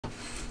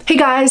Hey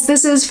guys,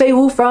 this is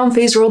Feiwu from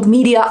Feisworld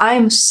Media. I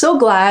am so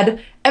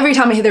glad every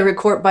time I hit the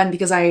record button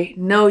because I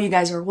know you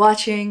guys are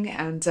watching,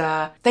 and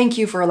thank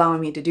you for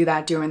allowing me to do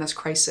that during this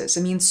crisis.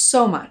 It means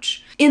so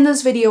much. In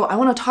this video, I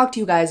want to talk to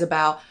you guys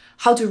about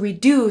how to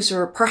reduce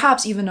or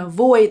perhaps even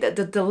avoid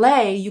the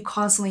delay you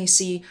constantly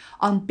see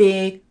on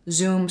big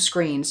Zoom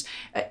screens.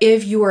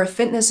 If you are a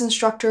fitness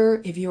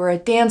instructor, if you are a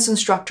dance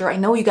instructor, I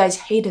know you guys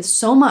hate it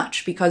so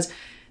much because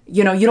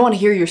you don't want to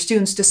hear your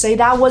students to say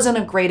that wasn't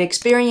a great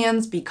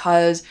experience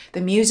because the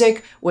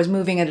music was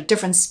moving at a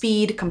different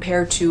speed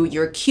compared to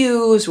your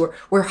cues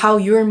or how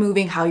you're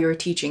moving, how you're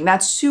teaching.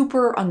 That's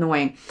super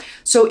annoying.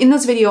 So in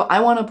this video,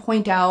 I want to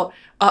point out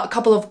a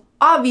couple of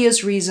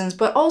obvious reasons,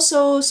 but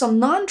also some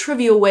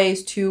non-trivial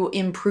ways to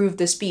improve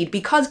the speed,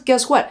 because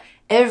guess what?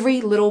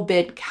 Every little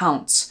bit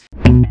counts.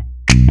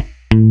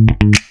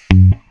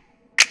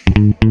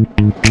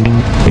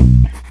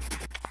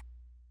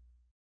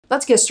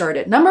 Let's get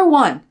started. Number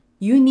one,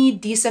 you need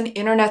decent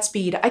internet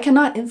speed. I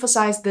cannot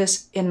emphasize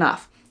this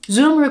enough.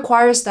 Zoom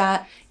requires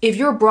that if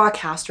you're a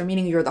broadcaster,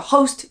 meaning you're the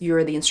host,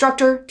 you're the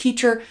instructor,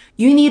 teacher,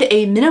 you need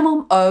a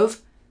minimum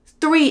of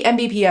 3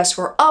 Mbps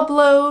for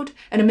upload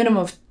and a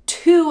minimum of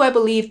 2, I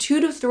believe,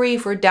 2 to 3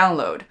 for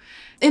download.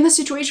 In the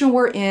situation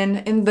we're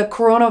in the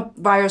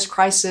coronavirus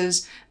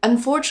crisis,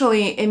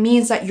 unfortunately, it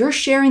means that you're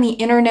sharing the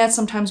internet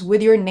sometimes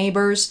with your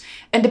neighbors,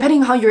 and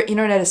depending on how your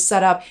internet is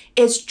set up,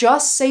 it's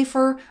just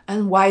safer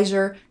and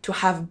wiser to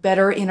have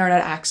better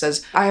internet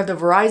access. I have the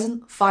Verizon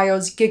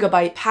Fios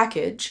Gigabyte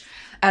package,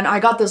 and I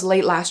got this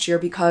late last year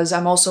because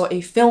I'm also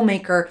a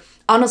filmmaker.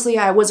 Honestly,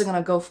 I wasn't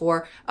gonna go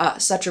for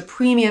such a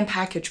premium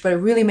package, but it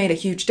really made a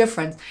huge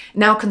difference.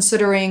 Now,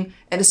 considering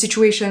the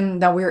situation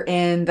that we're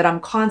in, that I'm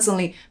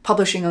constantly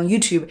publishing on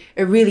YouTube,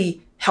 it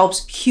really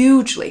helps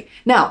hugely.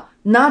 Now,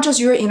 not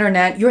just your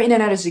internet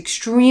is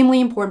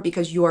extremely important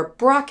because you are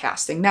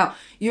broadcasting. Now,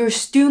 your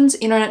students'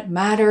 internet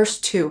matters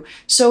too.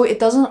 So it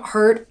doesn't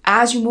hurt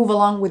as you move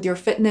along with your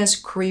fitness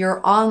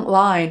career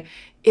online.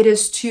 It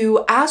is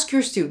to ask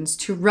your students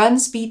to run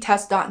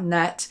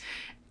speedtest.net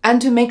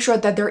and to make sure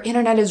that their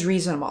internet is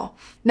reasonable.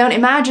 Now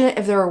imagine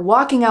if they're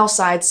walking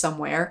outside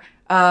somewhere,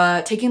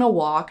 taking a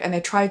walk, and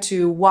they try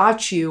to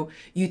watch you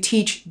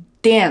teach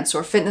dance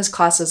or fitness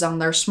classes on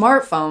their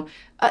smartphone.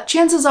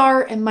 Chances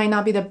are it might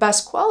not be the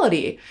best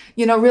quality.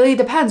 Really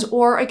depends.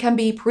 Or it can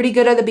be pretty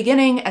good at the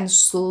beginning and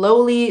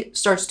slowly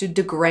starts to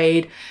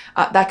degrade.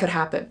 That could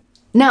happen.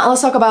 Now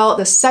let's talk about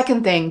the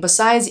second thing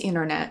besides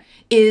internet,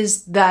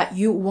 is that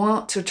you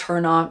want to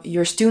turn off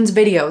your students'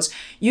 videos.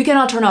 You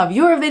cannot turn off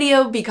your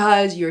video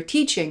because you're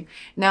teaching.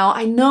 Now,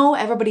 I know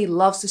everybody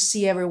loves to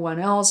see everyone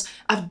else.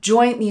 I've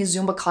joined these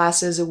Zumba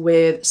classes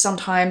with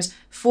sometimes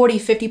 40,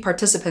 50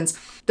 participants.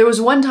 There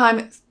was one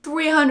time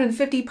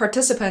 350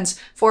 participants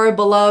for our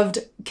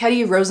beloved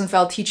Ketty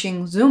Rosenfeld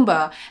teaching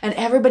Zumba, and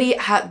everybody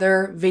had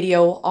their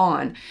video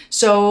on.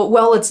 So,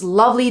 well, it's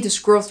lovely to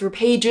scroll through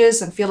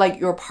pages and feel like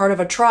you're part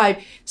of a tribe.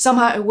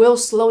 Somehow it will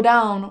slow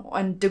down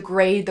and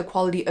degrade the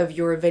quality of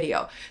your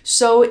video.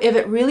 So if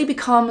it really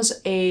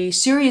becomes a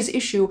serious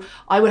issue,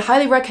 I would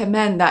highly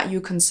recommend that you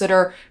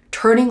consider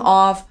turning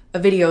off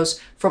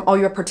videos from all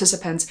your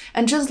participants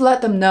and just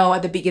let them know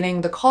at the beginning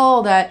of the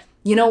call that,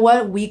 you know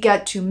what, we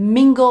get to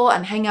mingle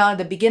and hang out at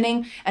the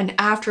beginning, and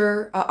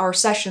after our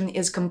session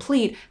is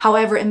complete.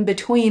 However, in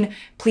between,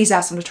 please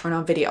ask them to turn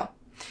on video.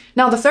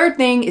 Now, the third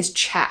thing is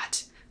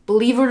chat.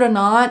 Believe it or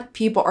not,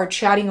 people are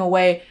chatting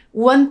away.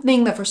 One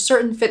thing that for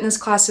certain fitness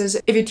classes,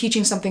 if you're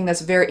teaching something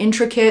that's very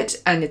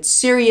intricate and it's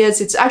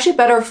serious, it's actually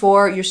better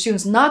for your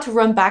students not to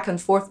run back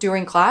and forth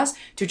during class,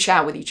 to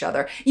chat with each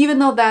other. Even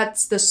though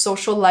that's the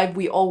social life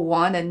we all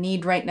want and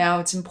need right now,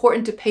 it's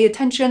important to pay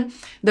attention.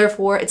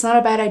 Therefore, it's not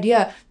a bad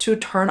idea to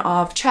turn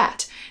off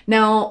chat.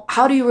 Now,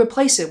 how do you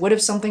replace it? What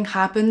if something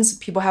happens,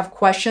 people have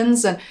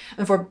questions, and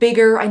for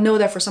bigger, I know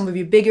that for some of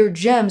you bigger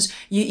gyms,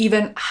 you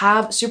even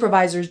have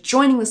supervisors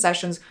joining the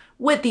sessions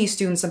with these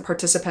students and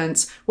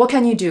participants. What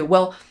can you do?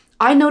 Well,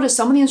 I noticed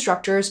some of the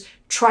instructors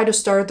try to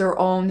start their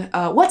own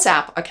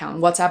WhatsApp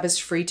account. WhatsApp is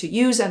free to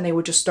use, and they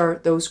would just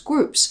start those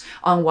groups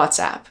on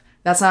WhatsApp.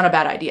 That's not a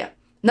bad idea.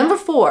 Number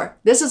 4,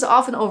 this is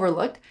often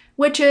overlooked,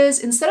 which is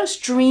instead of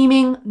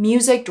streaming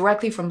music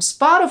directly from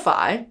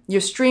Spotify, you're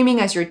streaming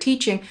as you're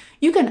teaching,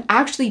 you can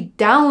actually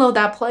download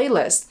that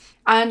playlist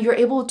and you're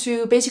able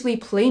to basically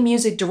play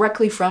music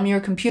directly from your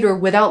computer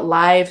without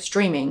live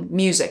streaming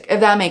music,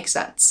 if that makes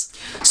sense.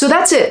 So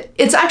that's it.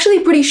 It's actually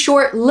a pretty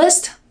short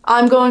list.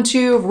 I'm going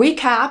to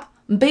recap,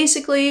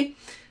 basically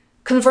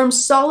confirm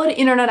solid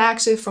internet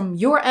access from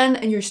your end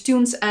and your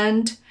students'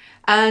 end.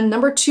 And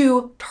number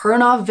 2,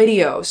 turn off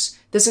videos.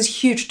 This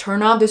is huge.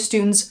 Turn off the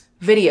students'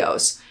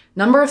 videos.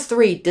 Number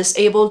 3,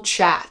 disable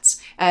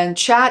chats. And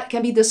chat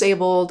can be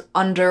disabled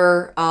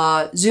under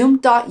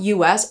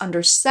zoom.us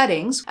under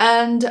settings.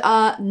 And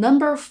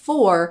number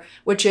 4,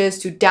 which is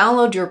to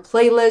download your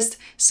playlist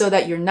so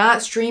that you're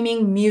not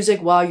streaming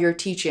music while you're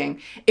teaching.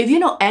 If you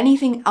know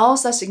anything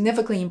else that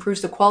significantly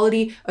improves the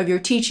quality of your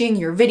teaching,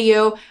 your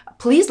video,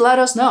 please let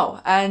us know.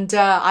 And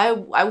I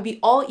will be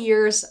all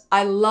ears.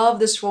 I love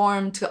this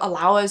forum to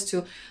allow us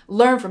to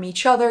learn from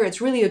each other.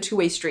 It's really a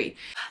two-way street.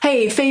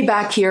 Hey, Faye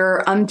back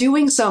here. I'm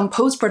doing some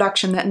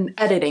post-production and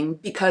editing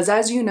because,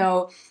 as you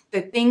know,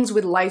 the things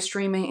with live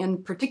streaming,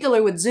 in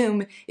particular with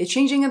Zoom, is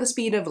changing at the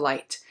speed of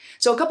light.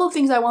 So a couple of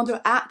things I want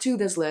to add to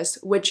this list,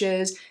 which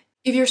is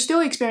if you're still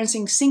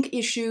experiencing sync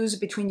issues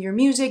between your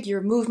music,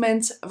 your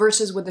movements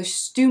versus what the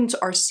students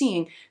are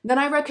seeing, then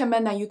I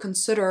recommend that you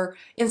consider,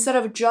 instead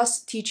of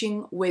just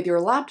teaching with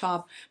your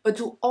laptop, but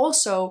to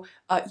also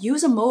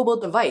use a mobile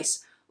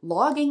device,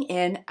 logging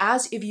in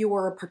as if you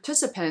were a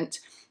participant,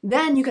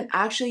 then you can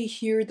actually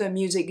hear the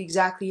music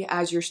exactly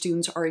as your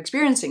students are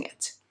experiencing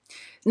it.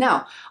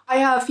 Now, I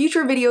have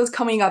future videos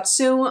coming up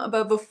soon,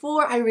 but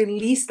before I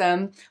release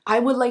them, I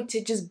would like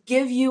to just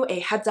give you a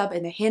heads up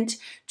and a hint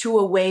to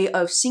a way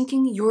of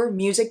syncing your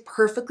music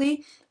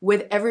perfectly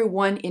with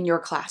everyone in your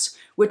class,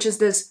 which is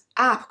this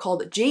app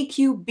called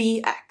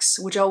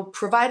JQBX, which I'll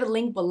provide a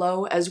link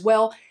below as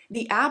well.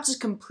 The app is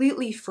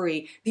completely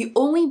free. The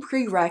only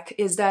prereq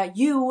is that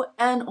you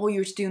and all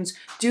your students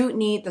do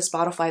need the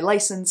Spotify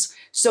license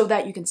so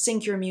that you can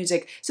sync your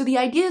music. So the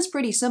idea is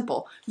pretty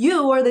simple.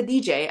 You are the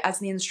DJ as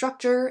the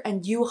instructor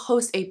and you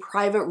host a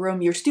private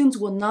room. Your students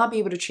will not be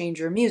able to change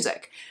your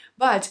music,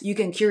 but you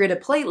can curate a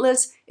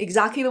playlist,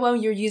 exactly the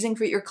one you're using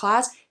for your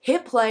class,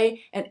 hit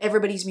play, and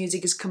everybody's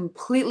music is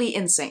completely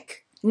in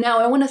sync. Now,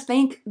 I want to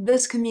thank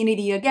this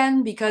community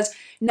again because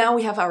now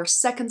we have our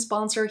second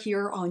sponsor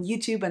here on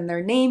YouTube and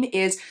their name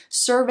is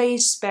Survey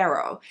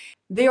Sparrow.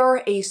 They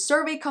are a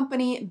survey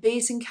company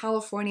based in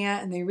California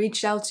and they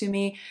reached out to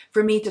me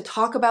for me to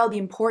talk about the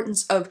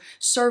importance of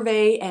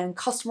survey and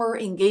customer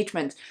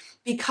engagement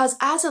because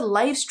as a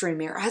live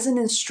streamer, as an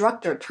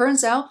instructor,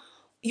 turns out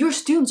your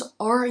students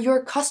are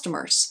your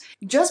customers.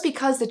 Just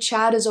because the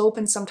chat is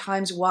open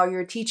sometimes while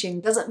you're teaching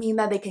doesn't mean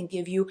that they can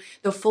give you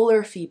the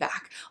fuller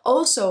feedback.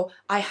 Also,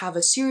 I have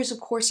a series of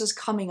courses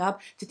coming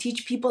up to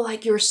teach people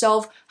like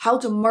yourself how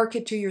to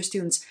market to your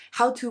students,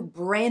 how to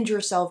brand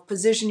yourself,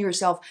 position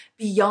yourself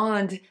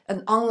beyond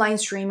an online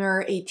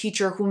streamer, a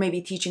teacher who may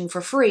be teaching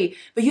for free,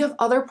 but you have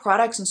other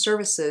products and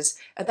services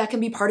that can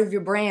be part of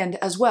your brand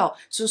as well.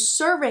 So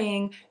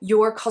surveying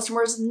your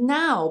customers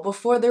now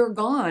before they're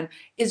gone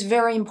is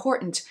very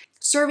important.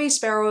 Survey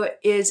Sparrow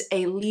is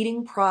a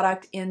leading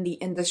product in the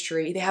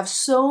industry. They have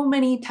so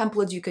many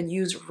templates you can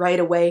use right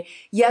away.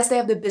 Yes, they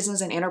have the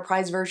business and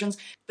enterprise versions,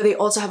 but they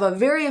also have a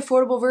very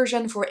affordable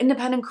version for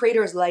independent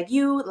creators like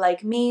you,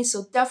 like me,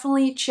 so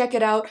definitely check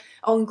it out.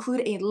 I'll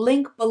include a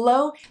link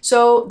below.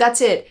 So that's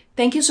it.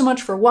 Thank you so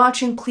much for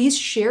watching. Please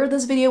share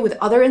this video with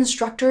other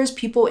instructors,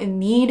 people in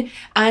need,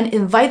 and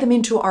invite them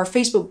into our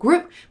Facebook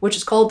group, which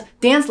is called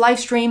Dance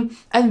Livestream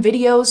and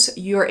Videos.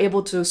 You're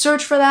able to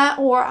search for that,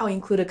 or I'll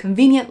include a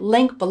convenient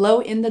link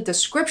below in the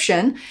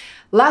description.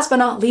 Last but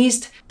not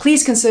least,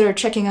 please consider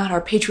checking out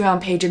our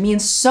Patreon page. It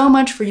means so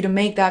much for you to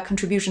make that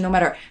contribution, no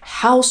matter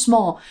how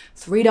small,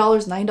 $3,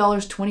 $9,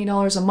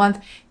 $20 a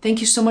month. Thank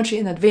you so much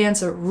in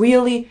advance. It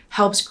really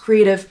helps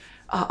creative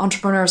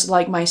entrepreneurs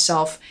like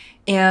myself.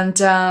 And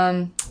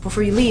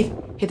before you leave,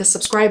 hit the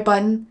subscribe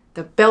button,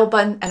 the bell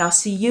button, and I'll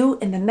see you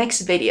in the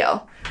next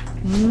video.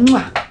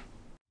 Mwah.